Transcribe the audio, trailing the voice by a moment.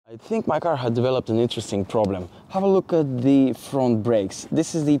I think my car had developed an interesting problem. Have a look at the front brakes.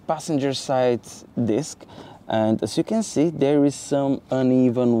 This is the passenger side disc, and as you can see, there is some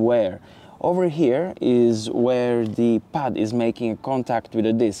uneven wear. Over here is where the pad is making a contact with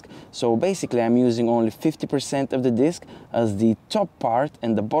the disc. So basically I'm using only 50% of the disc, as the top part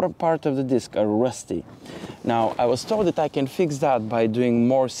and the bottom part of the disc are rusty. Now, I was told that I can fix that by doing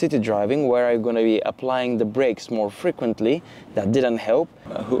more city driving, where I'm going to be applying the brakes more frequently. That didn't help.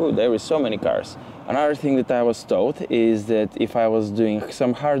 There is so many cars. Another thing that I was told is that if I was doing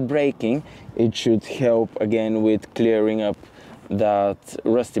some hard braking, it should help again with clearing up that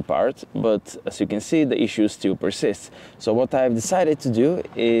rusty part, but as you can see, the issue still persists. So what I've decided to do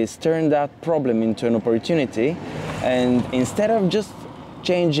is turn that problem into an opportunity, and instead of just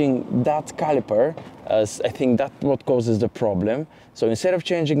changing that caliper, as I think that's what causes the problem, so instead of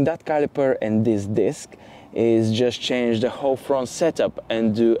changing that caliper and this disc, is just change the whole front setup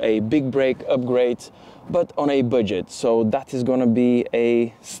and do a big brake upgrade, but on a budget. So that is gonna be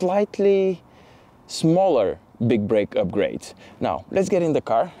a slightly smaller big brake upgrade. Now, let's get in the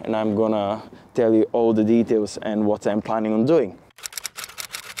car and I'm gonna tell you all the details and what I'm planning on doing.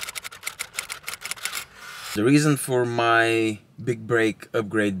 The reason for my big brake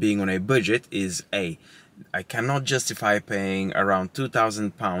upgrade being on a budget is A, I cannot justify paying around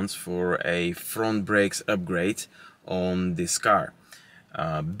 £2,000 for a front brakes upgrade on this car.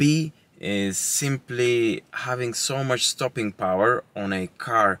 B is simply having so much stopping power on a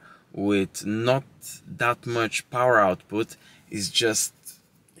car with not that much power output is just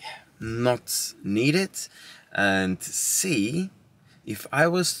not needed. And C, if I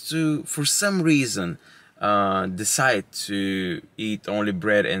was to, for some reason, decide to eat only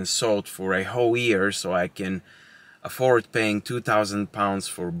bread and salt for a whole year so I can afford paying £2,000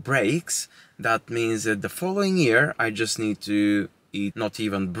 for brakes, that means that the following year I just need to eat not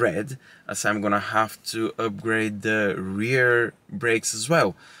even bread, as I'm gonna have to upgrade the rear brakes as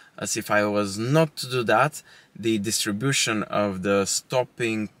well. As if I was not to do that, the distribution of the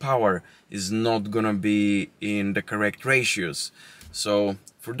stopping power is not gonna be in the correct ratios. So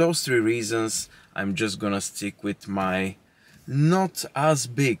for those three reasons, I'm just gonna stick with my not as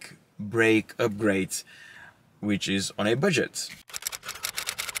big brake upgrade, which is on a budget.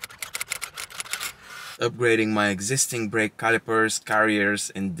 Upgrading my existing brake calipers,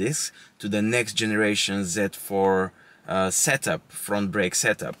 carriers and discs to the next generation Z4 setup, front brake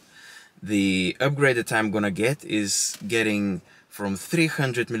setup. The upgrade that I'm gonna get is getting from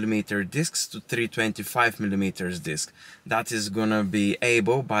 300mm discs to 325mm disc. That is gonna be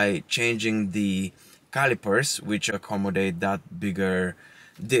able by changing the calipers, which accommodate that bigger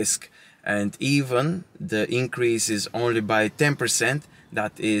disc. And even the increase is only by 10%,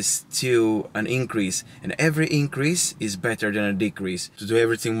 that is still an increase, and every increase is better than a decrease. To do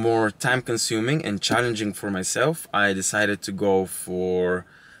everything more time consuming and challenging for myself, I decided to go for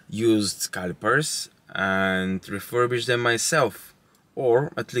used calipers and refurbish them myself,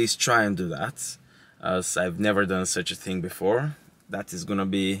 or at least try and do that, as I've never done such a thing before. That is gonna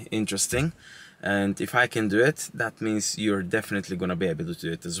be interesting, and if I can do it, that means you're definitely gonna be able to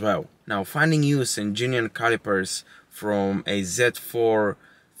do it as well. Now, finding used and genuine calipers from a Z4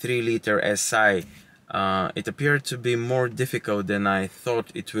 3-liter SI, it appeared to be more difficult than I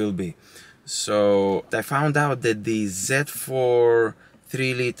thought it will be. So I found out that the Z4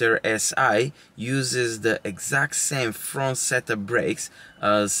 3-liter SI uses the exact same front setup brakes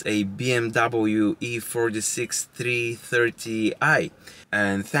as a BMW E86 330i,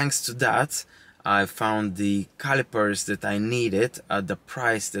 and thanks to that I found the calipers that I needed at the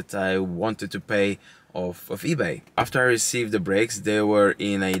price that I wanted to pay off of eBay. After I received the brakes, they were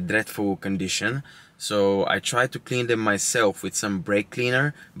in a dreadful condition, so I tried to clean them myself with some brake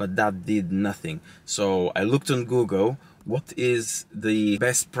cleaner, but that did nothing. So I looked on Google, what is the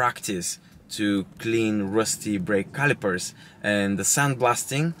best practice to clean rusty brake calipers, and the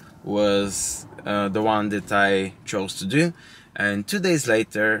sandblasting was the one that I chose to do. And 2 days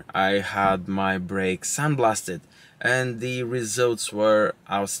later I had my brakes sandblasted, and the results were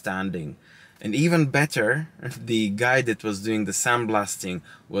outstanding. And even better, the guy that was doing the sandblasting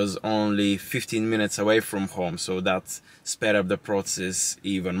was only 15 minutes away from home, so that sped up the process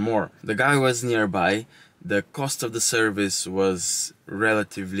even more. The guy was nearby, the cost of the service was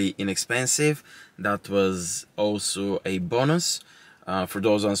relatively inexpensive. That was also a bonus. For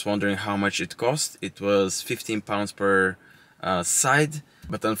those ones wondering how much it cost, it was £15 per side.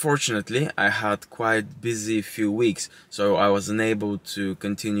 But unfortunately I had quite busy few weeks, so I was unable to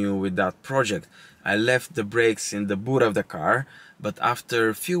continue with that project. I left the brakes in the boot of the car, but after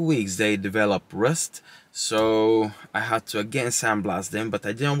a few weeks they developed rust, So I had to again sandblast them, but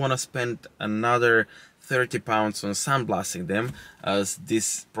I didn't want to spend another £30 on sandblasting them, as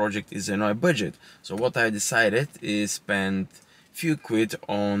this project is in my budget. So what I decided is spend few quid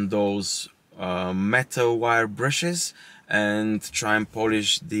on those metal wire brushes and try and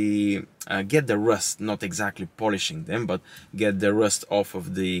polish the get the rust, not exactly polishing them, but get the rust off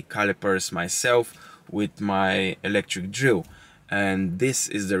of the calipers myself with my electric drill. And this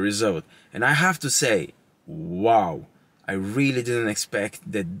is the result, and I have to say, wow, I really didn't expect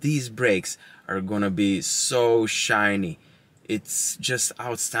that these brakes are gonna be so shiny. It's just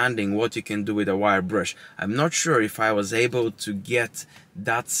outstanding what you can do with a wire brush. I'm not sure if I was able to get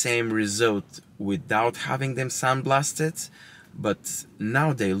that same result without having them sandblasted, but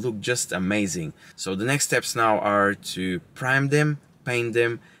now they look just amazing. So the next steps now are to prime them, paint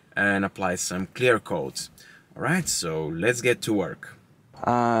them, and apply some clear coat. Alright, so let's get to work.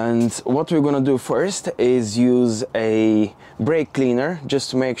 And what we're gonna do first is use a brake cleaner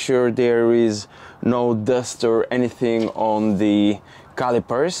just to make sure there is no dust or anything on the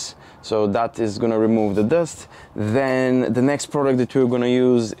calipers. So that is gonna remove the dust. Then the next product that we're gonna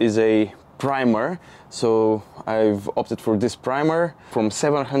use is a primer. So I've opted for this primer from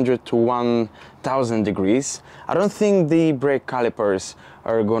 700 to 1000 degrees. I don't think the brake calipers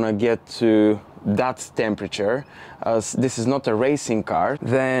are gonna get to that temperature, as this is not a racing car.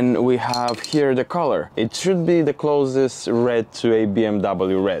 Then we have here the color. It should be the closest red to a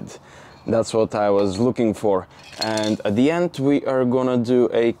BMW red. That's what I was looking for. And at the end we are gonna do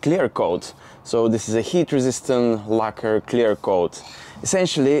a clear coat. So this is a heat resistant lacquer clear coat.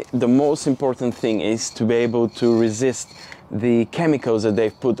 Essentially the most important thing is to be able to resist the chemicals that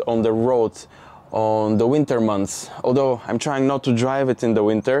they've put on the road on the winter months. Although I'm trying not to drive it in the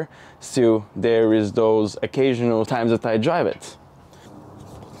winter, still there is those occasional times that I drive it.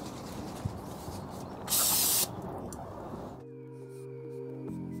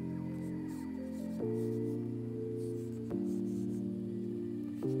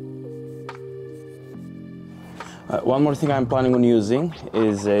 One more thing I'm planning on using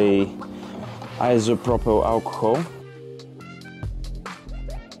is a isopropyl alcohol.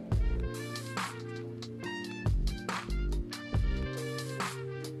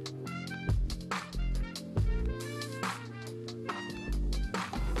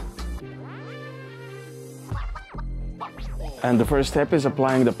 And the first step is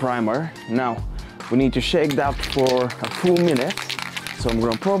applying the primer. Now we need to shake that for a full minute. So I'm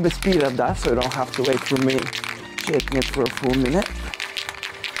gonna probably speed up that so you don't have to wait for me shaking it for a full minute.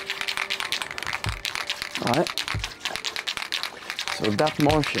 All right. So that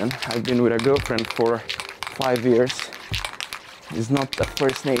motion, I've been with a girlfriend for 5 years, is not a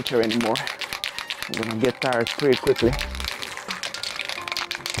first nature anymore. I'm gonna get tired pretty quickly.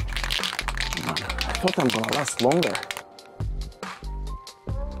 I thought I'm gonna last longer.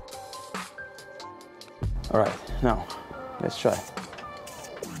 All right, now let's try.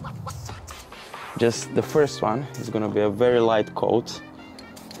 Just the first one is gonna be a very light coat.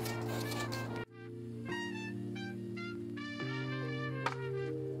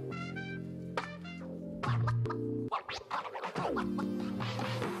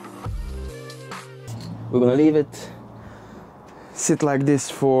 We're gonna leave it sit like this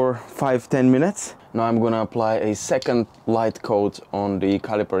for 5-10 minutes. Now I'm gonna apply a second light coat on the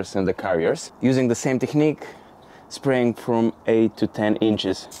calipers and the carriers, using the same technique, spraying from 8 to 10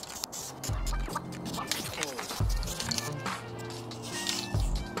 inches.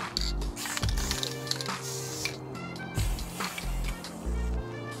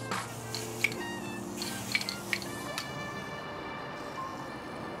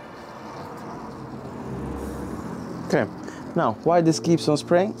 Okay, now why this keeps on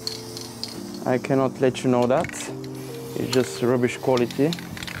spraying, I cannot let you know that. It's just rubbish quality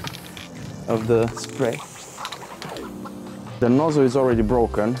of the spray. The nozzle is already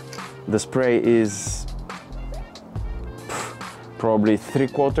broken. The spray is probably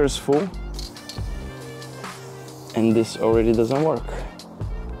 3/4 full, and this already doesn't work.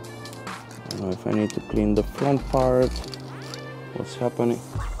 I don't know if I need to clean the front part. What's happening?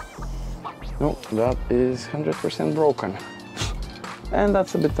 No, that is 100% broken, and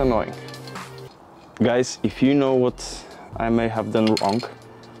that's a bit annoying. Guys, if you know what I may have done wrong,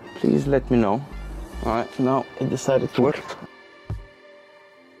 please let me know. All right, now it decided to work.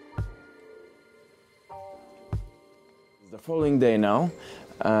 It's the following day now,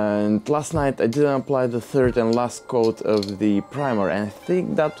 And last night I didn't apply the third and last coat of the primer, and I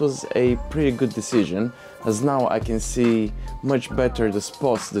think that was a pretty good decision, as now I can see much better the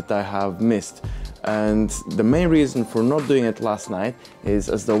spots that I have missed. And the main reason for not doing it last night is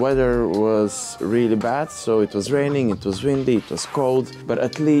as the weather was really bad, so it was raining, it was windy, it was cold, but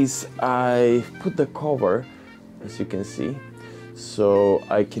at least I put the cover, as you can see, so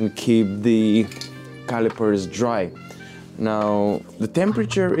I can keep the calipers dry. Now the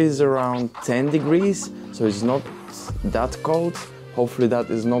temperature is around 10 degrees, so it's not that cold. Hopefully that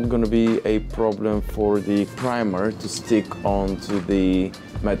is not going to be a problem for the primer to stick onto the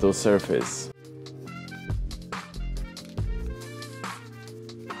metal surface.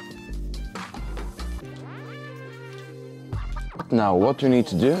 Now what we need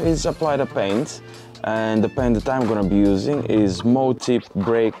to do is apply the paint, and the paint that I'm going to be using is Multi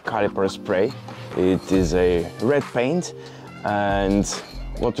Brake Caliper Spray. It is a red paint, and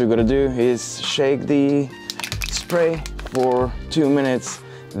what we're going to do is shake the spray for 2 minutes,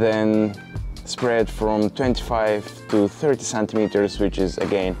 then spray it from 25 to 30 centimeters, which is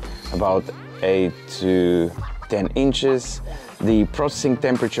again about 8 to 10 inches. The processing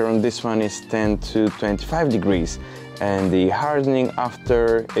temperature on this one is 10 to 25 degrees, and the hardening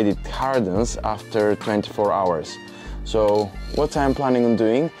after it hardens after 24 hours. So what I'm planning on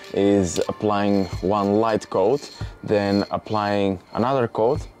doing is applying one light coat, then applying another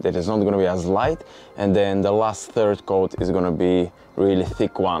coat that is not going to be as light, and then the last third coat is going to be really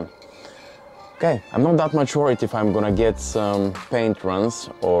thick one. Okay, I'm not that much worried if I'm gonna get some paint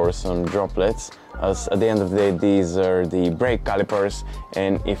runs or some droplets, as at the end of the day these are the brake calipers,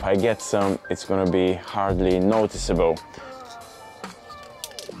 and if I get some, it's gonna be hardly noticeable.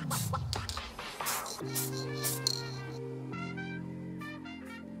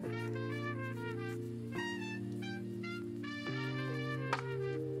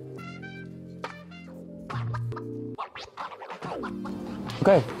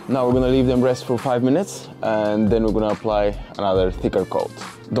 Okay, now we're gonna leave them rest for 5 minutes, and then we're gonna apply another thicker coat.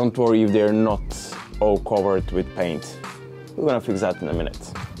 Don't worry if they're not all covered with paint. We're gonna fix that in a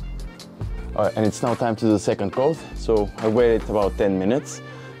minute. Alright, and it's now time to do the second coat. So I waited about 10 minutes.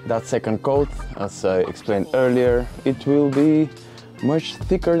 That second coat, as I explained earlier, it will be much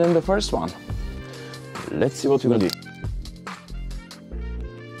thicker than the first one. Let's see what we're gonna do.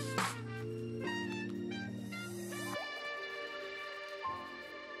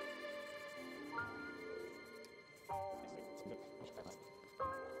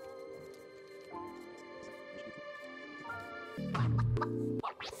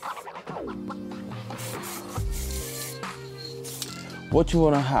 What you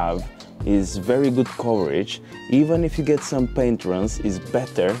want to have is very good coverage. Even if you get some paint runs, is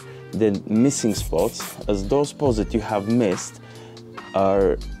better than missing spots, as those spots that you have missed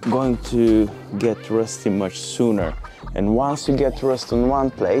are going to get rusty much sooner. And once you get rust on one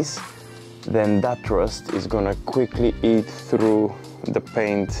place, then that rust is gonna quickly eat through the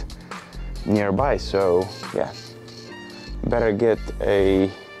paint nearby. So yeah, better get a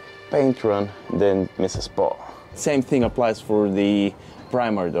paint run than miss a spot. Same thing applies for the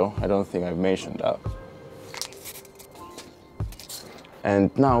primer though, I don't think I've mentioned that.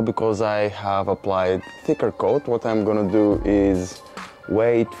 And now, because I have applied thicker coat, what I'm gonna do is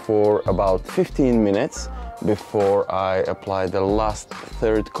wait for about 15 minutes before I apply the last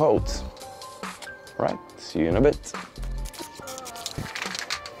third coat. Right, see you in a bit.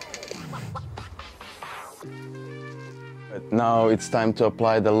 But now it's time to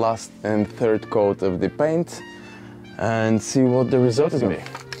apply the last and third coat of the paint and see what the result is going to be.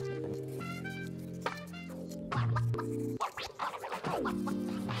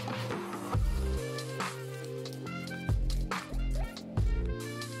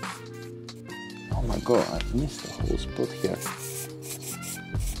 Oh my god, I've missed a whole spot here.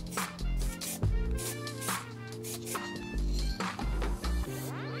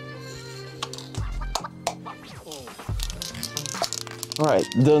 Alright,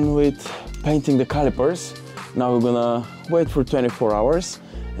 done with painting the calipers. Now we're gonna wait for 24 hours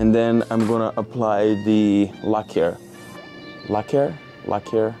and then I'm gonna apply the lacquer.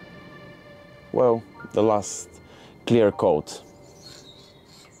 Lacquer, well, the last clear coat.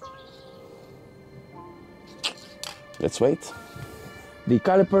 Let's wait. The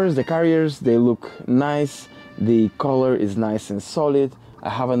calipers, the carriers, they look nice. The color is nice and solid. I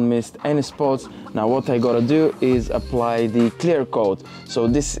haven't missed any spots. Now what I gotta do is apply the clear coat. So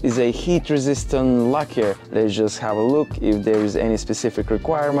this is a heat resistant lacquer. Let's just have a look if there is any specific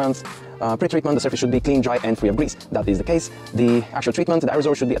requirements. Pre-treatment, the surface should be clean, dry and free of grease. That is the case. The actual treatment, the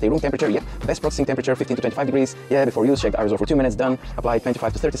aerosol should be at a room temperature. Yeah. Best processing temperature 15 to 25 degrees. Yeah, before use, shake the aerosol for 2 minutes. Done. Apply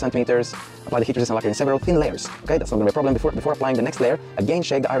 25 to 30 centimeters. Apply the heat resistant lacquer in several thin layers. Okay, that's not gonna be a problem. Before applying the next layer, again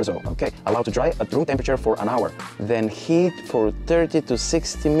shake the aerosol. Okay, allow to dry at room temperature for an hour. Then heat for 30 to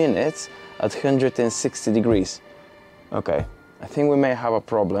 60 minutes at 160 degrees. Okay, I think we may have a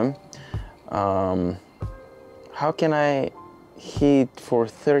problem. How can I heat for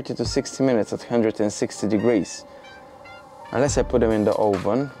 30 to 60 minutes at 160 degrees? Unless I put them in the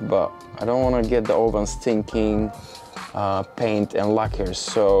oven, but I don't want to get the oven stinking paint and lacquer.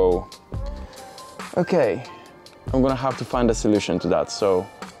 So, okay, I'm gonna have to find a solution to that. So,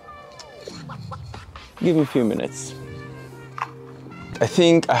 give me a few minutes. I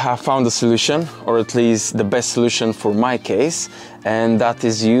think I have found a solution, or at least the best solution for my case, and that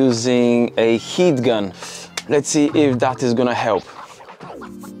is using a heat gun. Let's see if that is gonna help.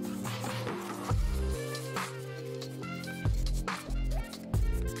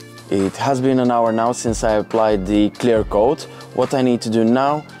 It has been an hour now since I applied the clear coat. What I need to do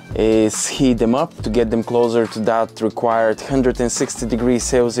now is heat them up to get them closer to that required 160 degrees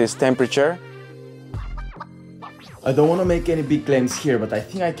Celsius temperature. I don't want to make any big claims here, but I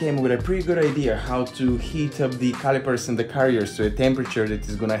think I came up with a pretty good idea how to heat up the calipers and the carriers to a temperature that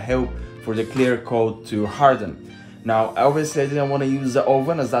is going to help for the clear coat to harden. Now, obviously I didn't want to use the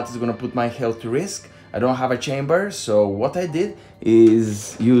oven as that is going to put my health to risk. I don't have a chamber, so what I did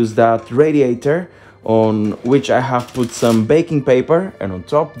is use that radiator on which I have put some baking paper, and on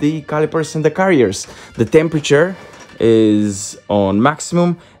top the calipers and the carriers. The temperature is on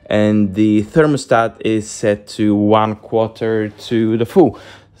maximum and the thermostat is set to 1/4 to the full.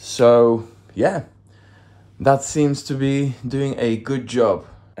 So yeah, that seems to be doing a good job.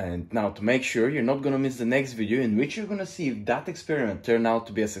 And now, to make sure you're not gonna miss the next video in which you're gonna see if that experiment turned out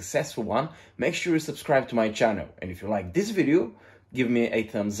to be a successful one, make sure you subscribe to my channel. And if you like this video, give me a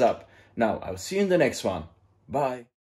thumbs up. Now, I'll see you in the next one. Bye!